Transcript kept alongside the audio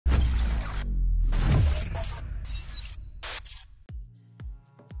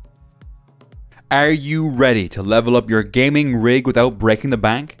Are you ready to level up your gaming rig without breaking the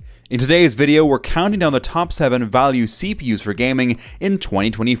bank? In today's video, we're counting down the top 7 value CPUs for gaming in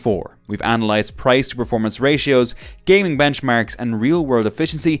 2024. We've analyzed price to performance ratios, gaming benchmarks, and real-world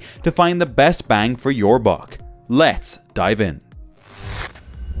efficiency to find the best bang for your buck. Let's dive in.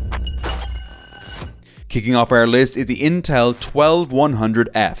 Kicking off our list is the Intel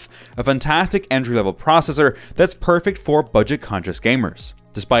 12100F, a fantastic entry-level processor that's perfect for budget-conscious gamers.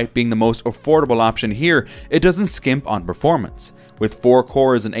 Despite being the most affordable option here, it doesn't skimp on performance. With 4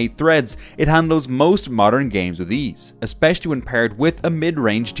 cores and 8 threads, it handles most modern games with ease, especially when paired with a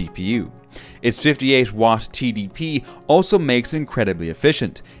mid-range GPU. Its 58-watt TDP also makes it incredibly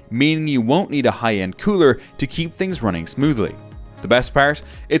efficient, meaning you won't need a high-end cooler to keep things running smoothly. The best part?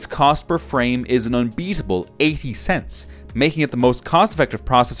 Its cost per frame is an unbeatable 80 cents, making it the most cost-effective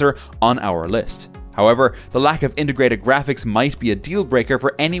processor on our list. However, the lack of integrated graphics might be a deal breaker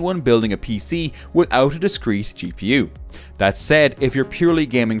for anyone building a PC without a discrete GPU. That said, if you're purely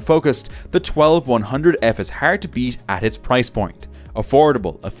gaming focused, the 12100F is hard to beat at its price point.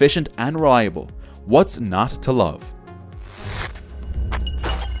 Affordable, efficient, and reliable. What's not to love?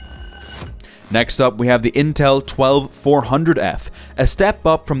 Next up, we have the Intel 12400F, a step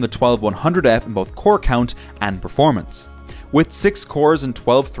up from the 12100F in both core count and performance. With 6 cores and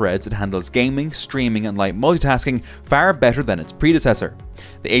 12 threads, it handles gaming, streaming, and light multitasking far better than its predecessor.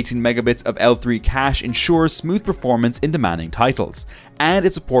 The 18 megabits of L3 cache ensures smooth performance in demanding titles, and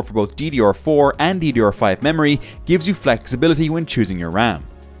its support for both DDR4 and DDR5 memory gives you flexibility when choosing your RAM.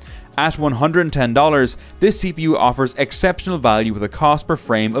 At $110, this CPU offers exceptional value with a cost per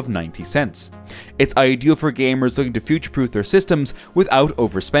frame of 90 cents. It's ideal for gamers looking to future-proof their systems without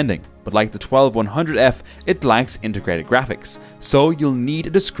overspending, but like the 12100F, it lacks integrated graphics, so you'll need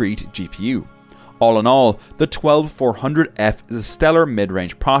a discrete GPU. All in all, the 12400F is a stellar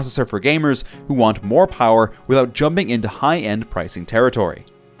mid-range processor for gamers who want more power without jumping into high-end pricing territory.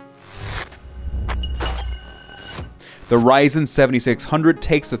 The Ryzen 7600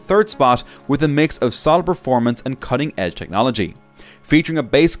 takes the third spot with a mix of solid performance and cutting-edge technology. Featuring a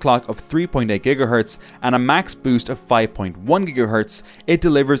base clock of 3.8 GHz and a max boost of 5.1 GHz, it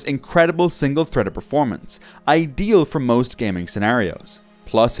delivers incredible single-threaded performance, ideal for most gaming scenarios.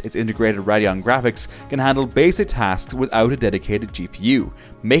 Plus, its integrated Radeon graphics can handle basic tasks without a dedicated GPU,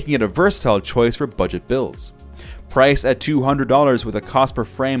 making it a versatile choice for budget builds. Priced at $200 with a cost per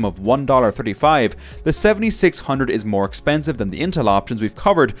frame of $1.35, the 7600 is more expensive than the Intel options we've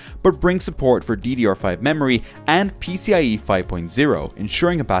covered, but brings support for DDR5 memory and PCIe 5.0,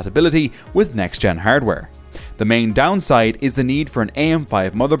 ensuring compatibility with next-gen hardware. The main downside is the need for an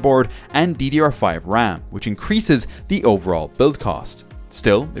AM5 motherboard and DDR5 RAM, which increases the overall build cost.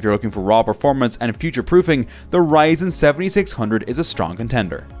 Still, if you're looking for raw performance and future-proofing, the Ryzen 7600 is a strong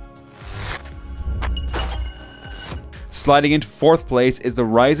contender. Sliding into 4th place is the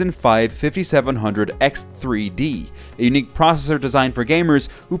Ryzen 5 5700X3D, a unique processor designed for gamers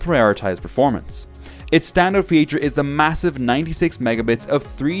who prioritize performance. Its standout feature is the massive 96 megabits of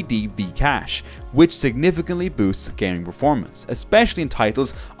 3D V-cache, which significantly boosts gaming performance, especially in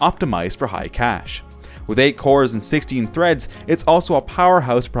titles optimized for high cache. With 8 cores and 16 threads, it's also a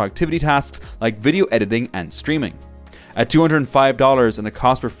powerhouse for productivity tasks like video editing and streaming. At $205 and a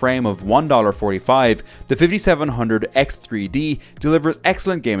cost per frame of $1.45, the 5700X3D delivers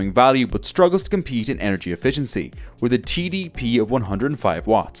excellent gaming value but struggles to compete in energy efficiency, with a TDP of 105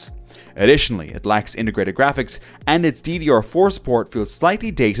 watts. Additionally, it lacks integrated graphics, and its DDR4 support feels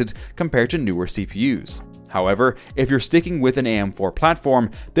slightly dated compared to newer CPUs. However, if you're sticking with an AM4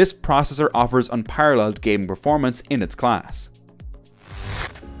 platform, this processor offers unparalleled gaming performance in its class.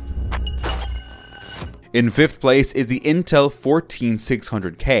 In 5th place is the Intel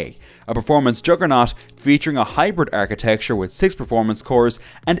 14600K, a performance juggernaut featuring a hybrid architecture with 6 performance cores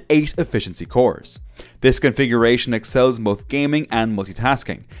and 8 efficiency cores. This configuration excels in both gaming and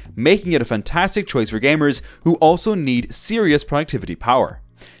multitasking, making it a fantastic choice for gamers who also need serious productivity power.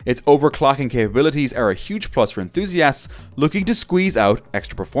 Its overclocking capabilities are a huge plus for enthusiasts looking to squeeze out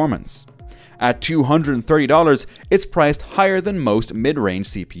extra performance. At $230, it's priced higher than most mid-range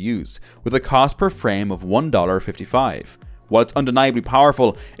CPUs, with a cost per frame of $1.55. While it's undeniably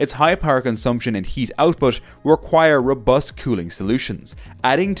powerful, its high power consumption and heat output require robust cooling solutions,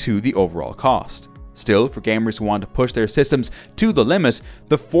 adding to the overall cost. Still, for gamers who want to push their systems to the limit,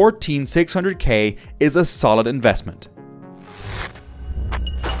 the 14600K is a solid investment.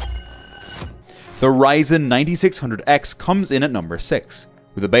 The Ryzen 9600X comes in at number 6.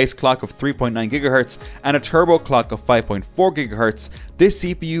 With a base clock of 3.9 GHz and a turbo clock of 5.4 GHz, this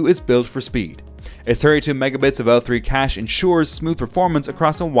CPU is built for speed. Its 32 megabits of L3 cache ensures smooth performance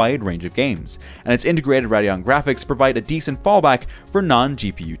across a wide range of games, and its integrated Radeon graphics provide a decent fallback for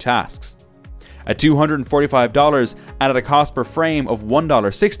non-GPU tasks. At $245 and at a cost per frame of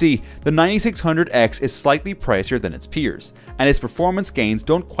 $1.60, the 9600X is slightly pricier than its peers, and its performance gains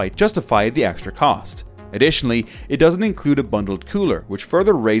don't quite justify the extra cost. Additionally, it doesn't include a bundled cooler, which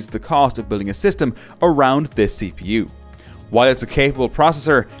further raises the cost of building a system around this CPU. While it's a capable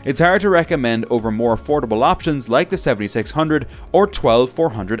processor, it's hard to recommend over more affordable options like the 7600 or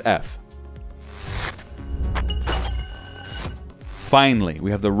 12400F. Finally,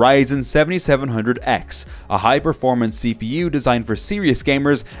 we have the Ryzen 7700X, a high-performance CPU designed for serious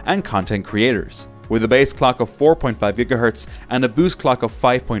gamers and content creators. With a base clock of 4.5 GHz and a boost clock of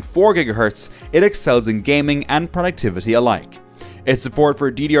 5.4 GHz, it excels in gaming and productivity alike. Its support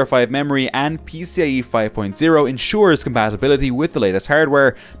for DDR5 memory and PCIe 5.0 ensures compatibility with the latest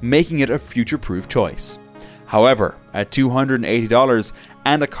hardware, making it a future-proof choice. However, at $280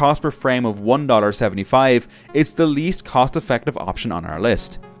 and a cost per frame of $1.75, it's the least cost-effective option on our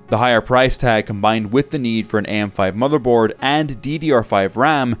list. The higher price tag combined with the need for an AM5 motherboard and DDR5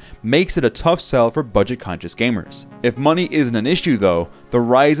 RAM makes it a tough sell for budget-conscious gamers. If money isn't an issue though, the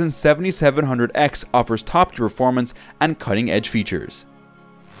Ryzen 7700X offers top-tier performance and cutting-edge features.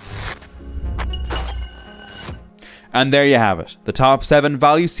 And there you have it, the top 7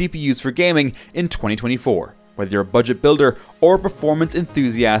 value CPUs for gaming in 2024. Whether you're a budget builder or a performance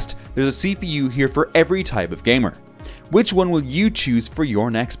enthusiast, there's a CPU here for every type of gamer. Which one will you choose for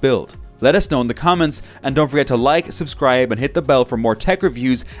your next build? Let us know in the comments, and don't forget to like, subscribe, and hit the bell for more tech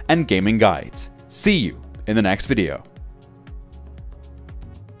reviews and gaming guides. See you in the next video.